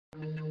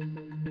Lecy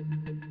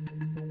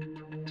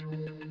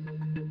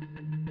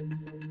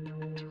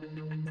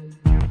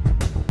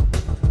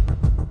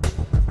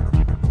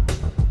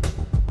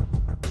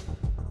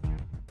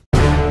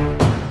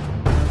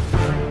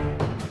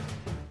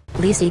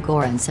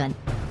Goranson.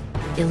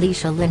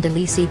 Alicia Linda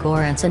Lecy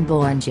Goranson,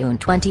 born June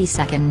 22,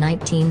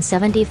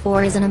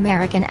 1974, is an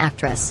American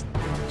actress.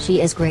 She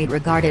is greatly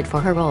regarded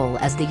for her role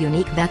as the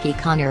unique Becky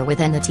Conner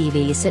within the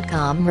TV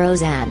sitcom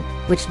Roseanne,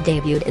 which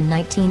debuted in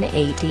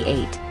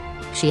 1988.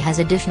 She has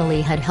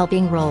additionally had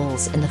helping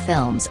roles in the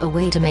films A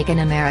Way to Make an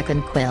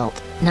American Quilt,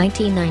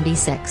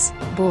 1996,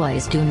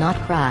 Boys Do Not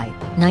Cry,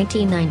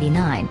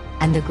 1999,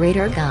 and The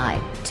Greater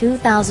Guy,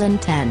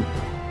 2010.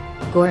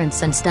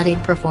 Goranson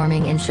studied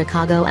performing in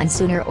Chicago and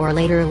sooner or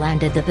later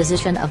landed the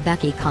position of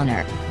Becky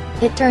Conner.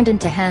 It turned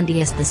into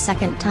handiest the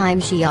second time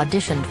she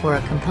auditioned for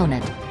a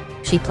component.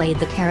 She played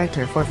the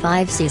character for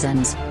 5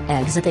 seasons,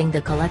 exiting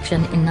the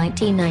collection in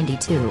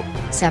 1992,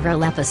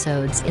 several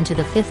episodes into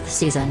the 5th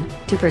season,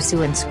 to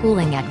pursue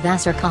schooling at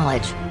Vassar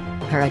College.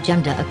 Her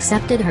agenda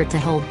accepted her to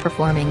hold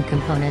performing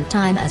component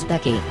time as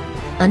Becky.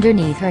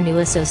 Underneath her new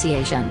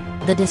association,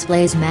 the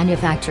display's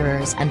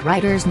manufacturers and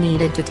writers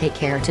needed to take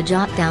care to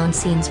jot down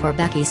scenes for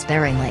Becky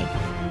sparingly.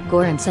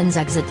 Goranson's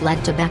exit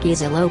led to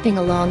Becky's eloping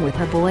along with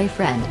her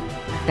boyfriend.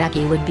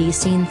 Becky would be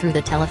seen through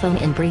the telephone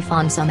in brief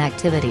on some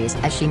activities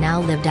as she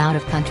now lived out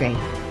of country.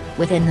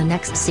 Within the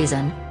next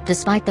season,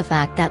 despite the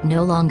fact that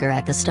no longer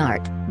at the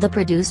start, the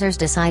producers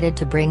decided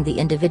to bring the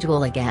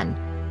individual again.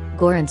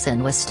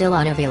 Goranson was still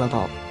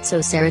unavailable,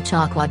 so Sarah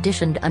Chalk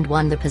auditioned and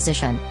won the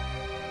position.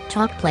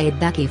 Chalk played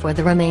Becky for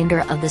the remainder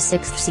of the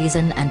 6th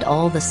season and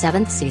all the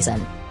 7th season.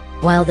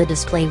 While the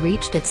display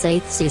reached its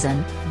 8th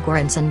season,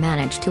 Goranson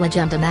managed to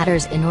agenda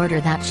matters in order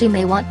that she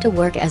may want to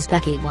work as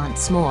Becky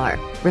once more,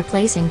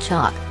 replacing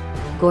Chalk.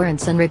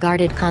 Goranson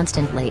regarded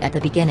constantly at the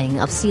beginning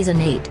of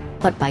season 8,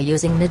 but by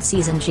using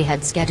mid-season she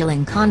had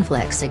scheduling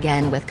conflicts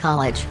again with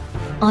college.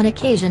 On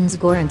occasions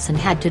Goranson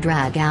had to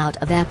drag out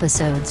of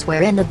episodes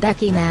wherein the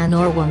Becky man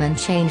or woman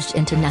changed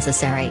into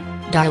necessary,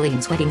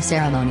 Darlene's wedding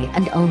ceremony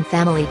and own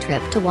family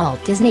trip to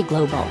Walt Disney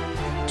Global.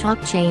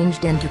 Chalk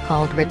changed into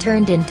called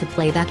returned in to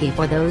play Becky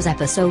for those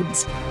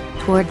episodes.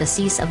 Toward the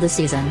cease of the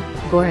season,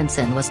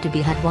 Goranson was to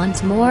be had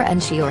once more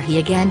and she or he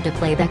again to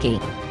play Becky.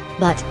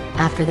 But,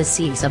 after the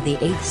cease of the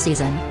 8th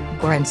season,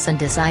 Goranson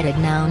decided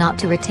now not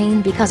to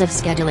retain because of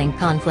scheduling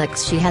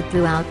conflicts she had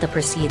throughout the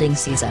preceding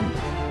season.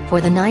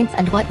 For the 9th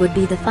and what would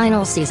be the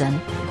final season,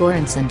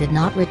 Goranson did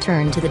not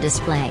return to the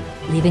display,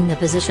 leaving the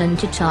position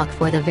to Chalk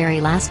for the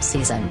very last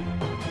season.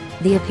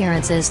 The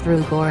appearances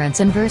through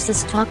Goranson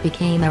vs. Chalk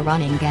became a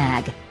running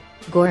gag.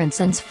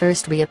 Goranson's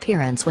first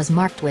reappearance was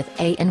marked with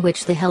 "A in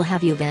which the hell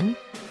have you been?"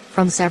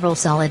 from several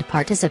solid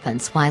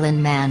participants while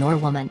in Man or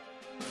Woman.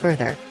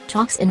 Further,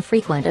 Chalk's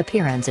infrequent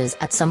appearances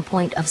at some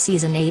point of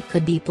season 8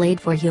 could be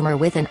played for humor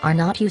with an "Are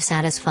not you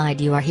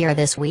satisfied you are here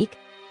this week?"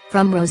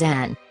 from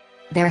Roseanne.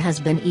 There has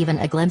been even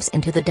a glimpse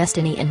into the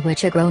destiny in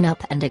which a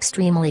grown-up and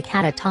extremely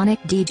catatonic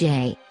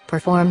DJ,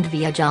 performed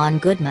via John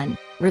Goodman,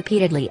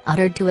 repeatedly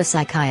uttered to a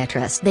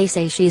psychiatrist they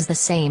say she's the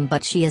same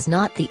but she is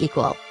not the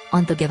equal.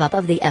 On the give-up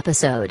of the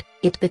episode,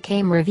 it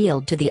became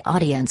revealed to the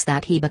audience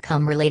that he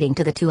become relating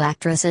to the two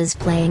actresses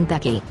playing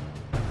Becky.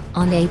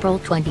 On April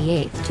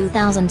 28,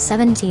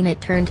 2017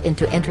 it turned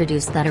into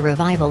introduced that a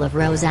revival of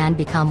Roseanne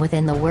become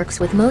within the works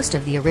with most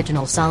of the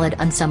original solid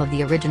and some of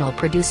the original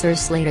producers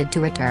slated to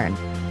return.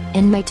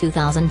 In May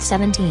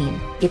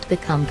 2017, it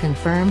became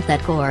confirmed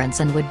that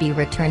Goranson would be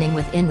returning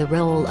within the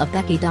role of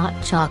Becky.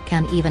 Chalk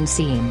can even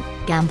seem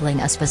gambling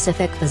a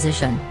specific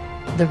position.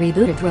 The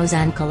rebooted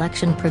Roseanne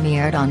collection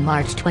premiered on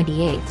March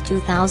 28,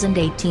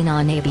 2018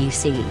 on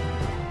ABC.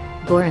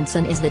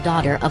 Goranson is the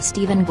daughter of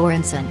Stephen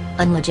Goranson,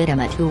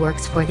 illegitimate who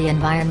works for the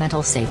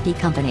environmental safety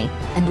company,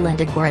 and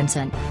Linda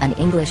Goranson, an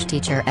English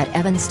teacher at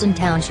Evanston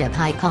Township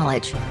High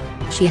College.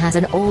 She has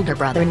an older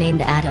brother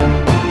named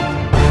Adam.